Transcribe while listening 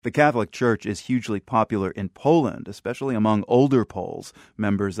The Catholic Church is hugely popular in Poland, especially among older Poles,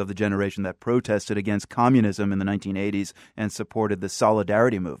 members of the generation that protested against communism in the 1980s and supported the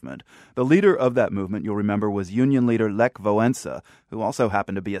Solidarity movement. The leader of that movement, you'll remember, was Union leader Lech Walesa, who also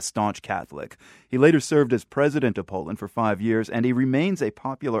happened to be a staunch Catholic. He later served as president of Poland for 5 years, and he remains a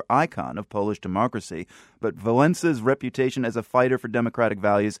popular icon of Polish democracy. But Wałęsa's reputation as a fighter for democratic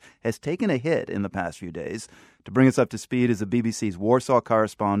values has taken a hit in the past few days. To bring us up to speed is the BBC's Warsaw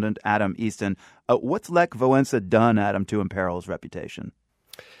correspondent, Adam Easton. What's Lech Walesa done, Adam, to imperil his reputation?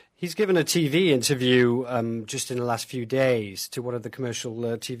 He's given a TV interview just in the last few days to one of the commercial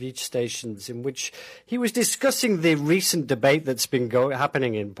TV stations in which he was discussing the recent debate that's been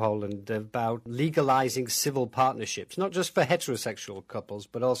happening in Poland about legalizing civil partnerships, not just for heterosexual couples,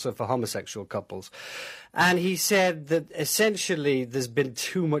 but also for homosexual couples. And he said that essentially there's been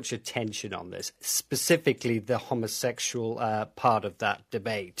too much attention on this, specifically the homosexual part of that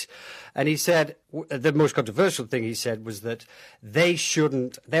debate. And he said the most controversial thing he said was that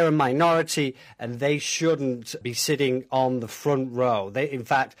they're a minority and they shouldn't be sitting on the front row. In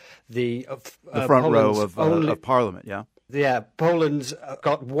fact, the front row of Parliament, yeah? Yeah, Poland's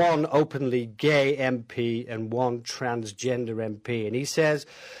got one openly gay MP and one transgender MP. And he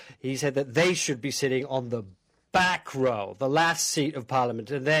said that they should be sitting on the back row, the last seat of Parliament.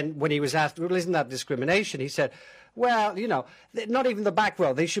 And then when he was asked, well, isn't that discrimination? He said, well, not even the back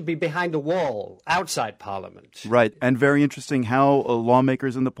row. They should be behind a wall outside Parliament. Right. And very interesting how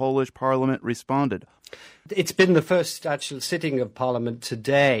lawmakers in the Polish Parliament responded. It's been the first actual sitting of Parliament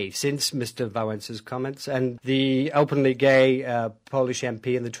today since Mr. Wałęsa's comments, and the openly gay Polish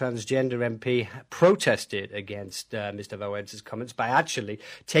MP and the transgender MP protested against Mr. Wałęsa's comments by actually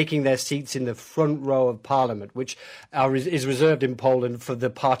taking their seats in the front row of Parliament, which is reserved in Poland for the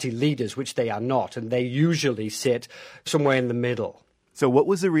party leaders, which they are not, and they usually sit somewhere in the middle. So what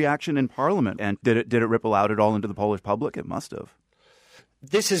was the reaction in Parliament, and did it ripple out at all into the Polish public? It must have.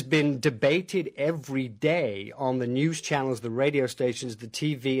 This has been debated every day on the news channels, the radio stations, the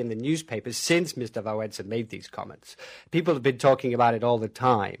TV and the newspapers since Mr. Wałęsa made these comments. People have been talking about it all the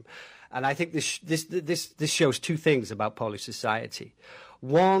time. And I think this shows two things about Polish society.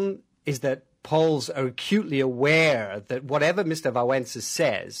 One is that Poles are acutely aware that whatever Mr. Wałęsa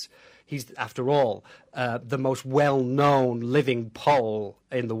says, he's, after all, the most well-known living Pole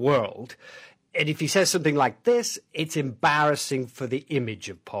in the world. And if he says something like this, it's embarrassing for the image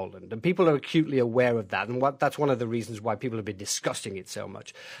of Poland. And people are acutely aware of that. And that's one of the reasons why people have been discussing it so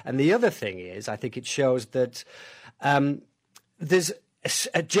much. And the other thing is, I think it shows that there's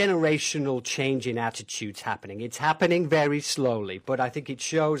a generational change in attitudes happening. It's happening very slowly, but I think it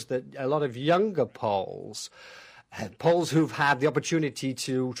shows that a lot of younger Poles who've had the opportunity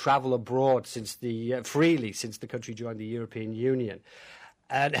to travel abroad freely since the country joined the European Union,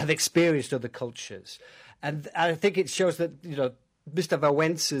 and have experienced other cultures. And I think it shows that, Mr.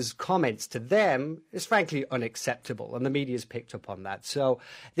 Wałęsa's comments to them is frankly unacceptable, and the media's picked up on that. So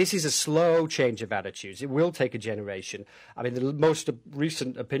this is a slow change of attitudes. It will take a generation. I mean, the most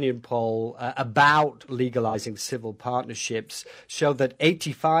recent opinion poll about legalizing civil partnerships showed that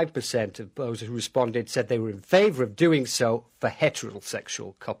 85% of those who responded said they were in favor of doing so for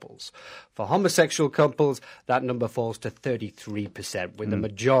heterosexual couples. For homosexual couples, that number falls to 33%, with the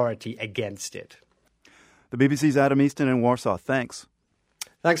majority against it. The BBC's Adam Easton in Warsaw. Thanks.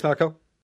 Thanks, Marco.